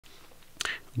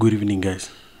Good evening,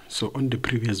 guys. So on the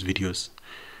previous videos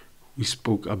we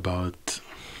spoke about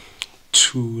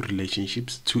two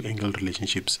angle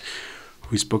relationships.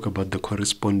 We spoke about the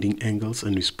corresponding angles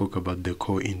and we spoke about the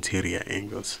co-interior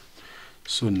angles.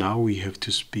 So now we have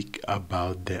to speak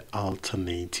about the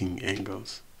alternating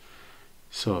angles.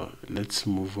 So let's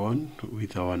move on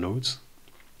with our notes.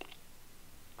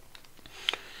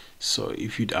 So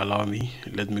if you'd allow me,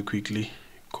 let me quickly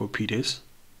copy this.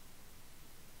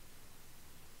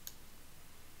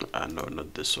 No,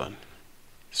 not this one.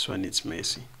 This one is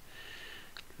messy.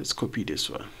 Let's copy this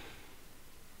one.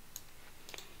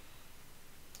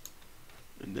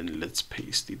 And then let's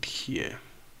paste it here.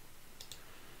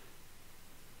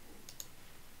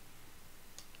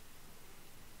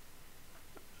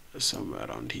 Somewhere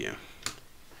around here.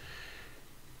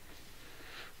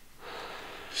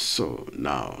 So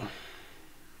now,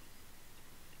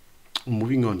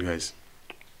 moving on, guys.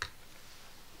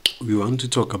 We want to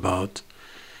talk about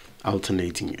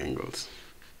alternating angles.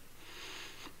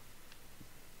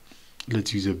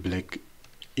 Let's use a black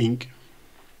ink.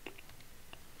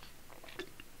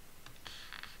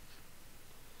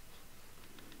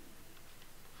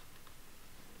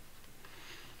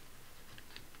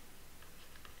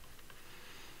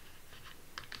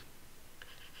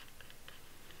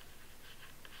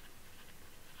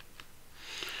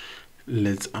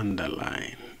 Let's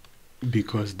underline,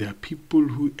 because there are people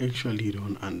who actually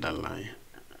don't underline.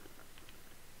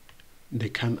 They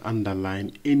can't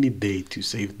underline any day to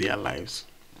save their lives.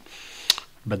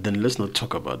 But then let's not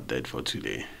talk about that for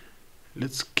today.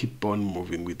 Let's keep on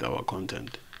moving with our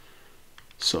content.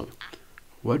 So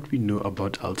what we know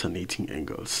about alternating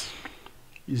angles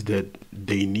is that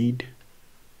they need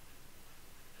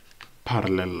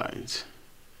parallel lines.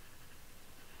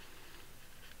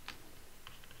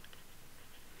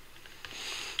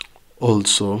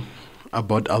 Also,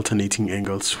 about alternating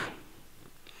angles,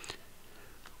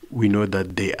 we know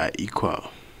that they are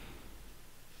equal.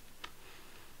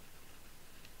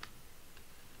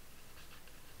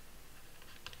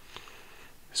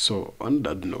 So on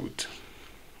that note,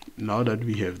 now that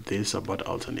we have this about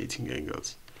alternating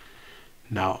angles,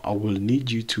 now I will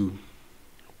need you to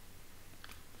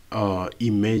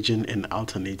imagine an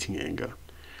alternating angle.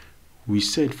 We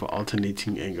said for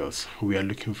alternating angles, we are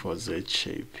looking for Z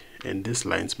shape, and these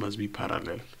lines must be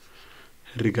parallel,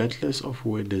 regardless of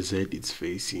where the Z is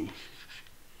facing.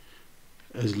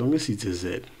 As long as it's a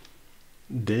Z,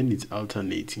 then it's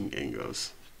alternating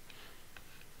angles.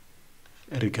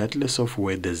 Regardless of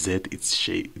where the Z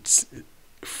it's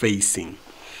facing,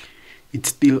 it's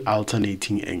still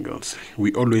alternating angles.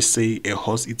 We always say a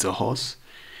horse, it's a horse.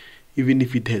 Even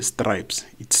if it has stripes,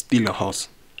 it's still a horse.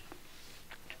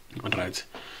 Alright,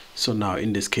 so now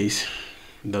in this case,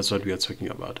 that's what we are talking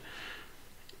about.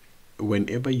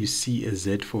 Whenever you see a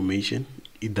Z formation,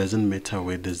 it doesn't matter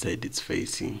where the Z is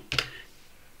facing,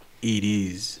 it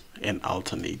is an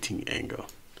alternating angle.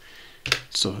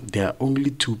 So there are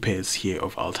only two pairs here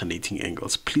of alternating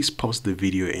angles. Please pause the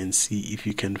video and see if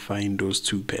you can find those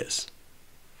two pairs.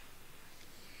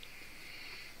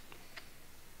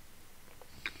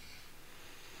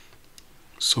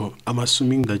 So I'm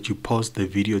assuming that you paused the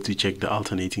video to check the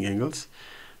alternating angles.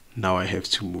 Now I have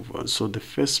to move on. So the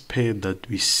first pair that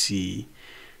we see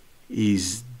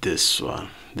is this one.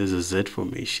 There's a Z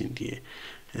formation here,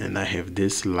 and I have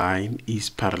this line is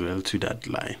parallel to that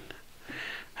line,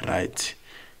 right?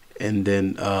 And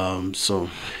then so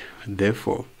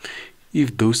therefore,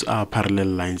 if those are parallel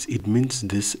lines, it means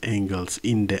these angles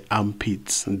in the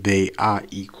armpits, they are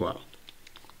equal.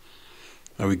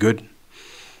 Are we good?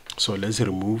 So let's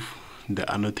remove the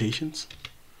annotations.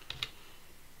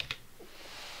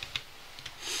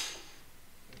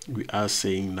 We are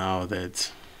saying now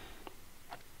that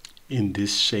in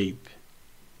this shape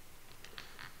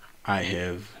I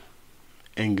have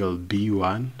angle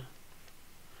B1,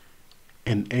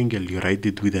 an angle, you write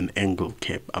it with an angle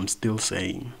cap. I'm still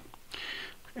saying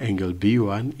angle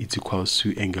B1 is equals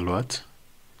to angle what?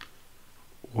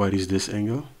 What is this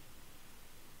angle?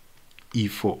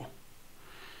 E4.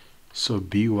 So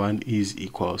B1 is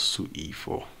equals to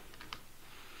E4.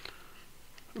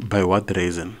 By what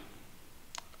reason?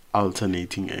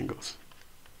 Alternating angles.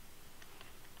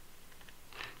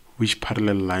 Which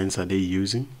parallel lines are they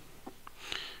using?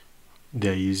 They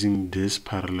are using this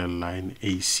parallel line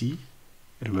AC.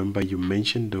 Remember, you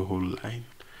mentioned the whole line.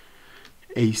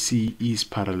 AC is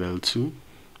parallel to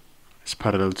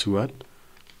what?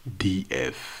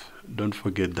 DF. Don't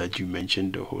forget that you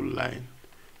mentioned the whole line.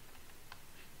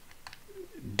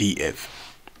 DF.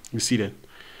 You see that?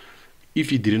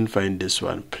 If you didn't find this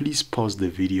one, please pause the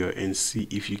video and see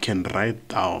if you can write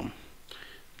down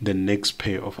the next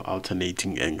pair of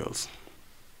alternating angles.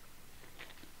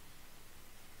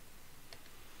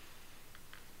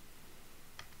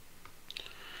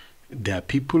 There are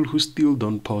people who still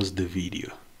don't pause the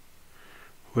video.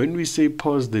 When we say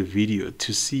pause the video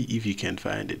to see if you can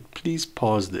find it, please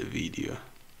pause the video.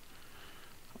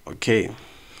 Okay,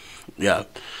 yeah.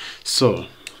 So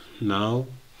now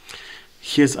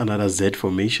here's another Z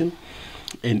formation,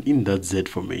 and in that Z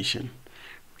formation,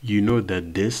 you know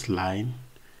that this line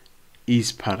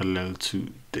is parallel to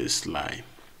this line,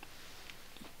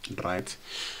 right?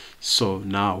 So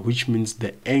now, which means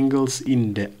the angles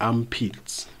in the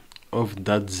armpits of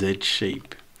that Z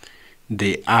shape,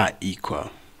 they are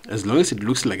equal. As long as it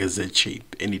looks like a Z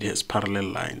shape and it has parallel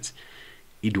lines,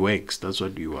 it works. That's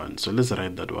what we want. So let's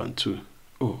write that one too.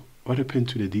 Oh, what happened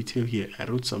to the detail here? I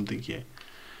wrote something here.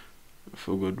 I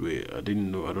forgot where. I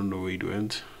don't know where it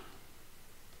went.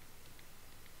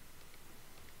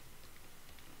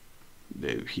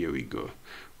 There, here we go.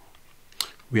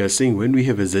 We are saying when we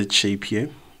have a Z shape here,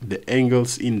 the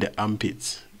angles in the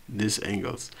armpits, these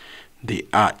angles, they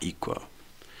are equal.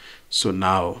 So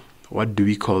now, what do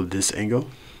we call this angle?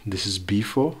 This is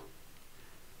B4,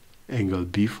 angle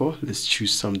B4. Let's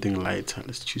choose something lighter.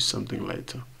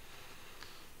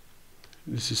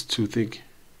 This is too thick.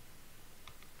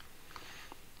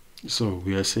 So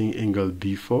we are saying angle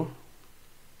B4.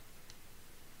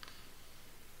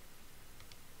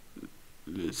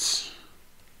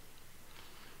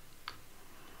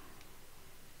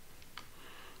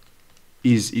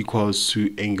 Is equals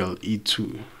to angle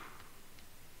E2.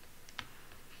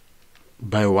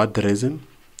 By what reason?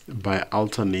 By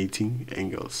alternating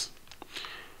angles.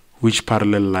 Which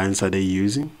parallel lines are they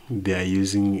using? They are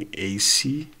using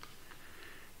AC,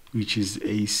 which is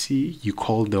AC. You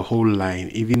call the whole line,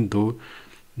 even though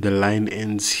the line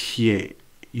ends here.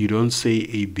 You don't say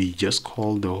AB, just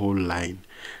call the whole line.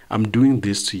 I'm doing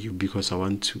this to you because I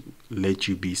want to let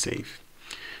you be safe.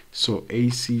 So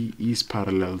AC is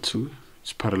parallel to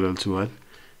what?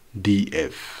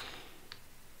 DF.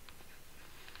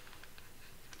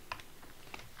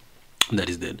 That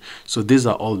is that. So these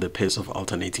are all the pairs of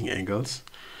alternating angles.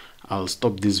 I'll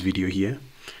stop this video here,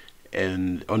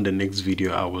 and on the next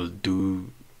video I will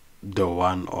do the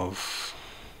one of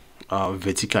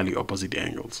vertically opposite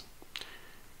angles.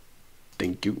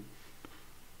 Thank you.